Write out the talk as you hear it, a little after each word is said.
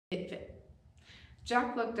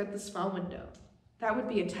Jack looked at the small window. That would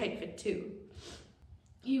be a tight fit too.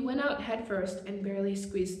 He went out head first and barely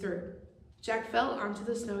squeezed through. Jack fell onto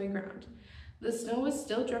the snowy ground. The snow was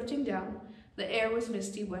still drifting down. The air was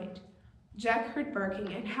misty white. Jack heard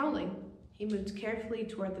barking and howling. He moved carefully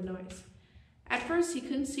toward the noise. At first, he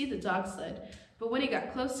couldn't see the dog sled, but when he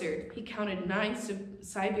got closer, he counted 9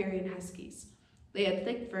 Siberian Huskies. They had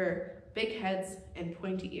thick fur, big heads, and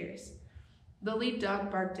pointy ears. The lead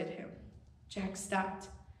dog barked at him. Jack stopped.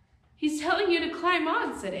 "He's telling you to climb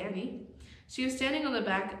on," said Annie. She was standing on the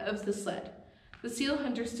back of the sled. The seal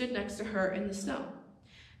hunter stood next to her in the snow.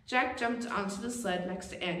 Jack jumped onto the sled next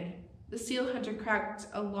to Annie. The seal hunter cracked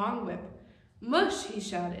a long whip. "Mush!" he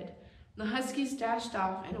shouted. The huskies dashed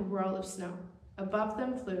off in a whirl of snow. Above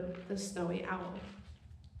them flew the snowy owl.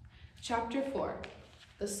 Chapter 4.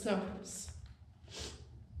 The Snowhouse.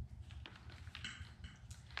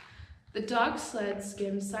 The dog sled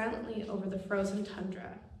skimmed silently over the frozen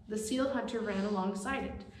tundra. The seal hunter ran alongside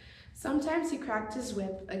it. Sometimes he cracked his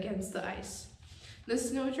whip against the ice. The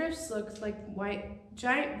snowdrifts looked like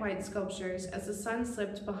giant white sculptures as the sun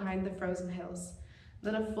slipped behind the frozen hills.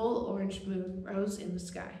 Then a full orange moon rose in the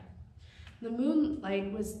sky. The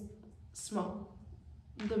moonlight was small.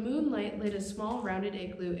 The moonlight lit a small rounded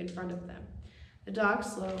igloo in front of them. The dog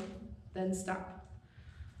slowed, then stopped.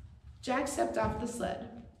 Jack stepped off the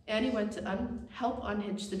sled. Annie went to help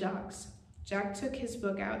unhitch the dogs. Jack took his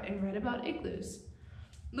book out and read about igloos.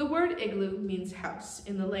 The word igloo means house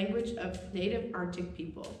in the language of native Arctic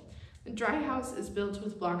people. The dry house is built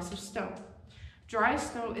with blocks of snow. Dry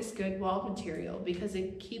snow is good wall material because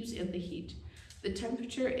it keeps in the heat. The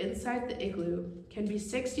temperature inside the igloo can be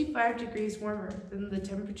 65 degrees warmer than the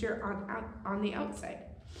temperature on the outside.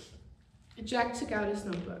 Jack took out his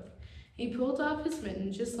notebook. He pulled off his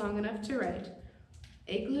mitten just long enough to write,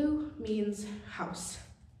 "Igloo means house."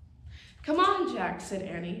 "Come on, Jack," said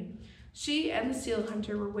Annie. She and the seal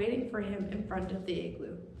hunter were waiting for him in front of the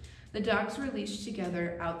igloo. The dogs were leashed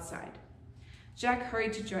together outside. Jack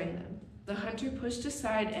hurried to join them. The hunter pushed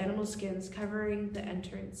aside animal skins covering the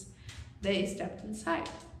entrance. They stepped inside.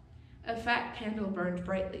 A fat candle burned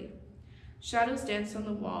brightly. Shadows danced on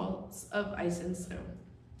the walls of ice and snow.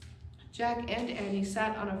 Jack and Annie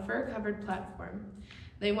sat on a fur-covered platform.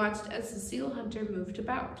 They watched as the seal hunter moved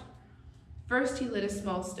about. First, he lit a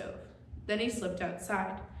small stove. Then he slipped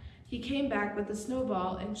outside. He came back with a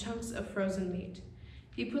snowball and chunks of frozen meat.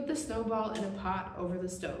 He put the snowball in a pot over the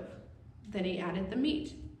stove. Then he added the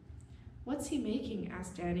meat. "What's he making?"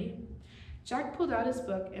 asked Annie. Jack pulled out his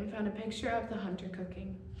book and found a picture of the hunter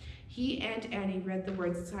cooking. He and Annie read the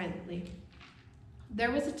words silently.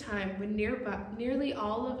 There was a time when nearly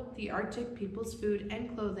all of the Arctic people's food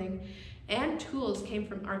and clothing and tools came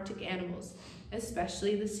from Arctic animals,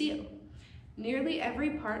 especially the seal. Nearly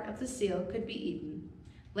every part of the seal could be eaten.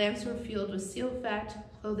 Lamps were fueled with seal fat,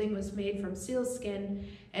 clothing was made from seal skin,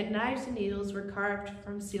 and knives and needles were carved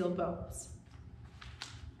from seal bones.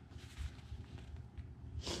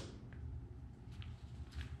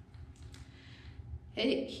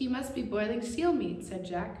 "He must be boiling seal meat," said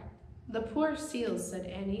Jack. "The poor seals," said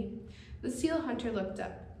Annie. The seal hunter looked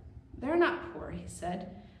up. "They're not poor," he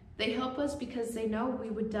said. "They help us because they know we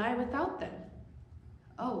would die without them."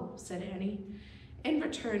 "Oh," said Annie. "In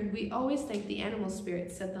return, we always thank the animal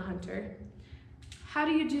spirits," said the hunter. "How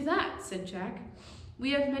do you do that?" said Jack.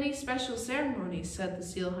 "We have many special ceremonies," said the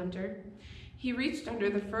seal hunter. He reached under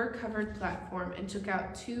the fur-covered platform and took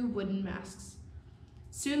out 2 wooden masks.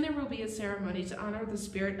 "Soon there will be a ceremony to honor the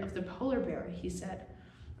spirit of the polar bear," he said.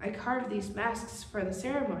 "I carved these masks for the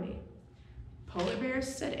ceremony." "Polar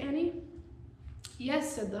bears?" said Annie.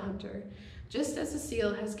 "Yes," said the hunter. "Just as the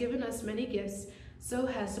seal has given us many gifts, so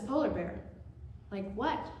has the polar bear." "Like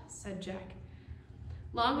what?" said Jack.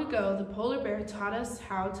 "Long ago, the polar bear taught us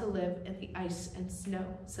how to live in the ice and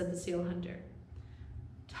snow," said the seal hunter.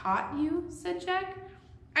 "Taught you?" said Jack.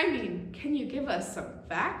 "I mean, can you give us some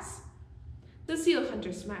facts?" The seal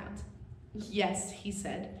hunter smiled. "Yes," he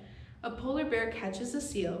said. "A polar bear catches a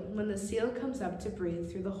seal when the seal comes up to breathe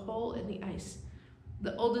through the hole in the ice.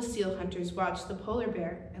 The oldest seal hunters watched the polar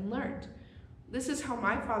bear and learned. This is how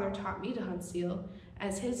my father taught me to hunt seal,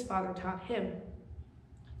 as his father taught him."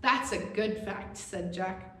 "That's a good fact," said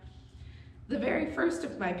Jack. "The very first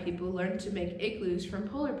of my people learned to make igloos from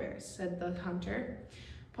polar bears," said the hunter.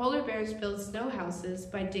 "Polar bears build snow houses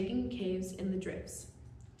by digging caves in the drifts."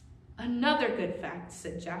 "Another good fact,"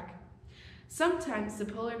 said Jack. "Sometimes the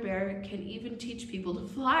polar bear can even teach people to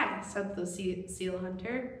fly," said the seal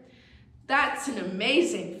hunter. "That's an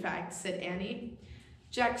amazing fact," said Annie.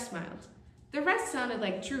 Jack smiled. "The rest sounded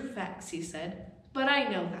like true facts," he said, "but I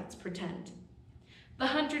know that's pretend." The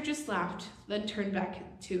hunter just laughed, then turned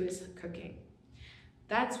back to his cooking.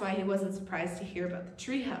 That's why he wasn't surprised to hear about the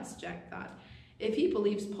treehouse, Jack thought. If he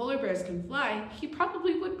believes polar bears can fly, he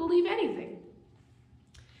probably would believe anything.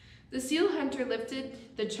 The seal hunter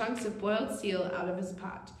lifted the chunks of boiled seal out of his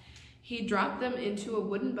pot. He dropped them into a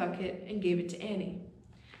wooden bucket and gave it to Annie.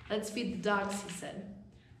 Let's feed the dogs, he said.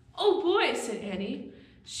 Oh boy, said Annie.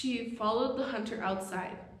 She followed the hunter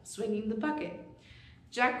outside, swinging the bucket.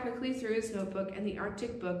 Jack quickly threw his notebook and the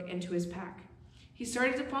Arctic book into his pack. He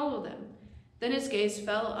started to follow them. Then his gaze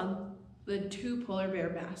fell on the 2 polar bear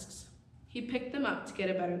masks. He picked them up to get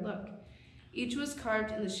a better look. Each was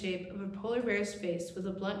carved in the shape of a polar bear's face with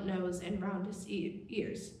a blunt nose and roundest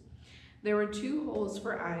ears. There were 2 holes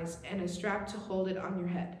for eyes and a strap to hold it on your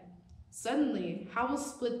head. Suddenly,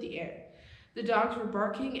 howls split the air. The dogs were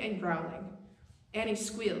barking and growling. Annie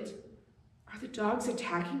squealed. Are the dogs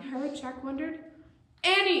attacking her? Jack wondered.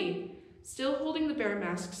 Annie! Still holding the bear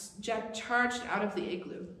masks, Jack charged out of the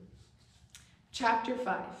igloo. Chapter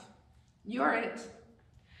 5. You're it.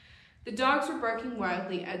 The dogs were barking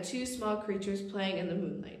wildly at 2 small creatures playing in the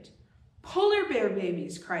moonlight. Polar bear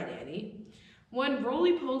babies, cried Annie. One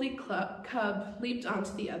roly-poly cub leaped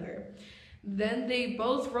onto the other. Then they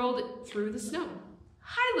both rolled through the snow.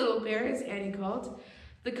 Hi, little bears, Annie called.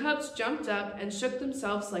 The cubs jumped up and shook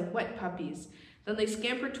themselves like wet puppies. Then they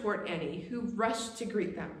scampered toward Annie, who rushed to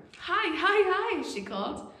greet them. Hi, hi, hi, she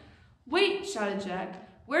called. Wait, shouted Jack.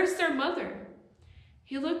 Where's their mother?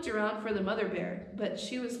 He looked around for the mother bear, but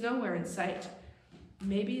she was nowhere in sight.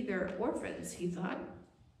 Maybe they're orphans, he thought.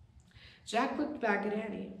 Jack looked back at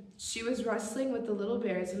Annie. She was wrestling with the little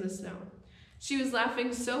bears in the snow. She was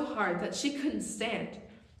laughing so hard that she couldn't stand.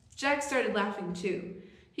 Jack started laughing too.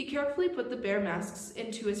 He carefully put the bear masks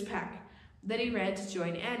into his pack. Then he ran to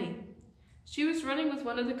join Annie. She was running with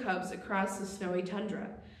one of the cubs across the snowy tundra.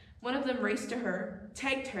 One of them raced to her,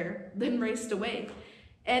 tagged her, then raced away.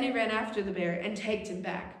 Annie ran after the bear and tagged him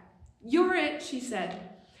back. You're it, she said.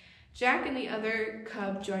 Jack and the other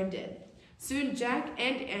cub joined in. Soon Jack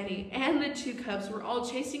and Annie and the 2 cubs were all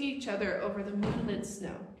chasing each other over the moonlit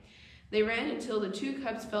snow. They ran until the 2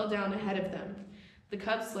 cubs fell down ahead of them. The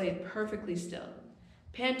cubs lay perfectly still.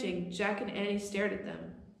 Panting, Jack and Annie stared at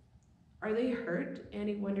them. Are they hurt?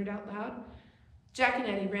 Annie wondered out loud. Jack and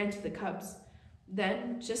Annie ran to the cubs.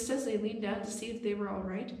 Then, just as they leaned down to see if they were all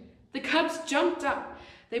right, the cubs jumped up.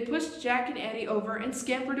 They pushed Jack and Annie over and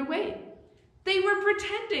scampered away. They were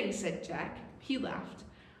pretending, said Jack. He laughed.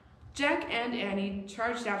 Jack and Annie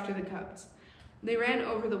charged after the cubs. They ran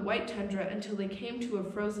over the white tundra until they came to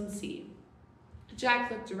a frozen sea.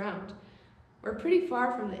 Jack looked around. We're pretty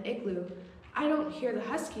far from the igloo. I don't hear the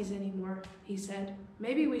huskies anymore, he said.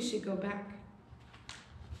 Maybe we should go back.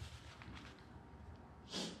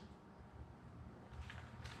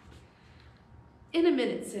 In a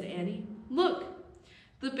minute, said Annie. Look!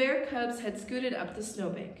 The bear cubs had scooted up the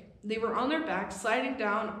snowbank. They were on their backs, sliding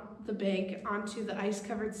down the bank onto the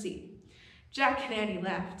ice-covered sea. Jack and Annie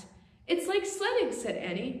laughed. It's like sledding, said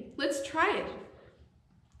Annie. Let's try it.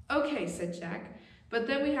 Okay, said Jack, but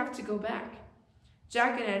then we have to go back.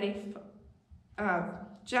 Jack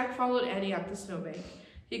followed Annie up the snowbank.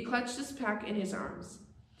 He clutched his pack in his arms.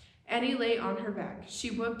 Annie lay on her back.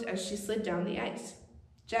 She whooped as she slid down the ice.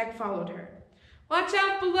 Jack followed her. Watch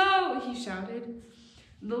out below, he shouted.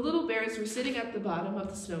 The little bears were sitting at the bottom of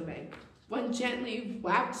the snowbank. One gently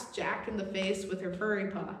whacked Jack in the face with her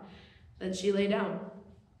furry paw. Then she lay down.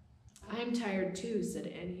 I'm tired too, said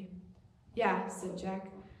Annie. Yeah, said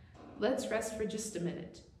Jack. Let's rest for just a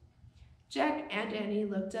minute. Jack and Annie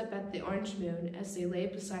looked up at the orange moon as they lay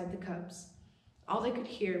beside the cubs. All they could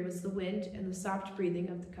hear was the wind and the soft breathing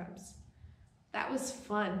of the cubs. That was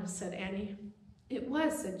fun, said Annie. It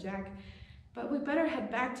was, said Jack, but we better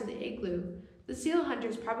head back to the igloo. The seal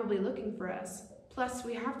hunter's probably looking for us. Plus,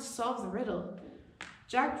 we have to solve the riddle.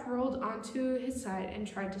 Jack rolled onto his side and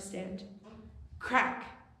tried to stand. Crack!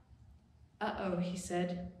 Uh-oh, he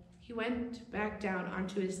said. He went back down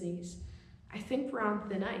onto his knees. I think we're on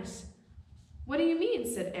thin ice. What do you mean?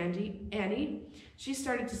 Said Annie. She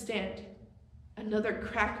started to stand. Another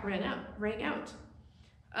crack rang out.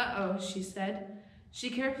 Uh-oh, she said. She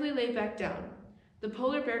carefully lay back down. The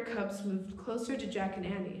polar bear cubs moved closer to Jack and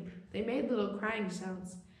Annie. They made little crying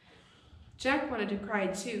sounds. Jack wanted to cry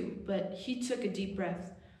too, but he took a deep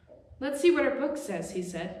breath. Let's see what our book says, he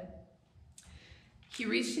said. He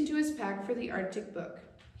reached into his pack for the Arctic book.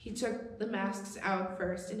 He took the masks out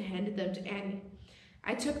first and handed them to Annie.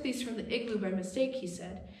 I took these from the igloo by mistake, he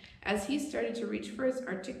said. As he started to reach for his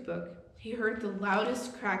Arctic book, he heard the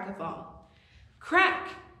loudest crack of all. Crack!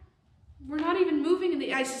 We're not even moving and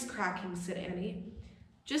the ice is cracking, said Annie.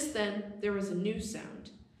 Just then, there was a new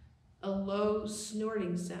sound, a low,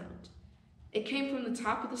 snorting sound. It came from the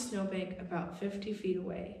top of the snowbank about 50 feet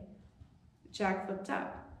away. Jack looked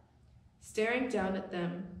up. Staring down at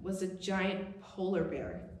them was a giant polar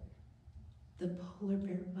bear. "The polar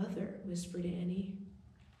bear mother," whispered Annie.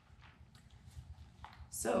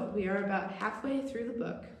 So we are about halfway through the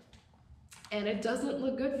book, and it doesn't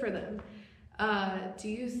look good for them. Do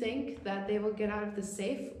you think that they will get out of the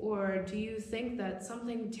safe, or do you think that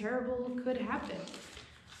something terrible could happen?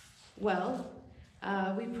 Well,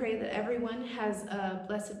 we pray that everyone has a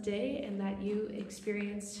blessed day and that you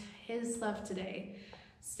experienced His love today.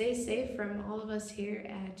 Stay safe from all of us here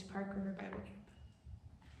at Park River Bible Camp.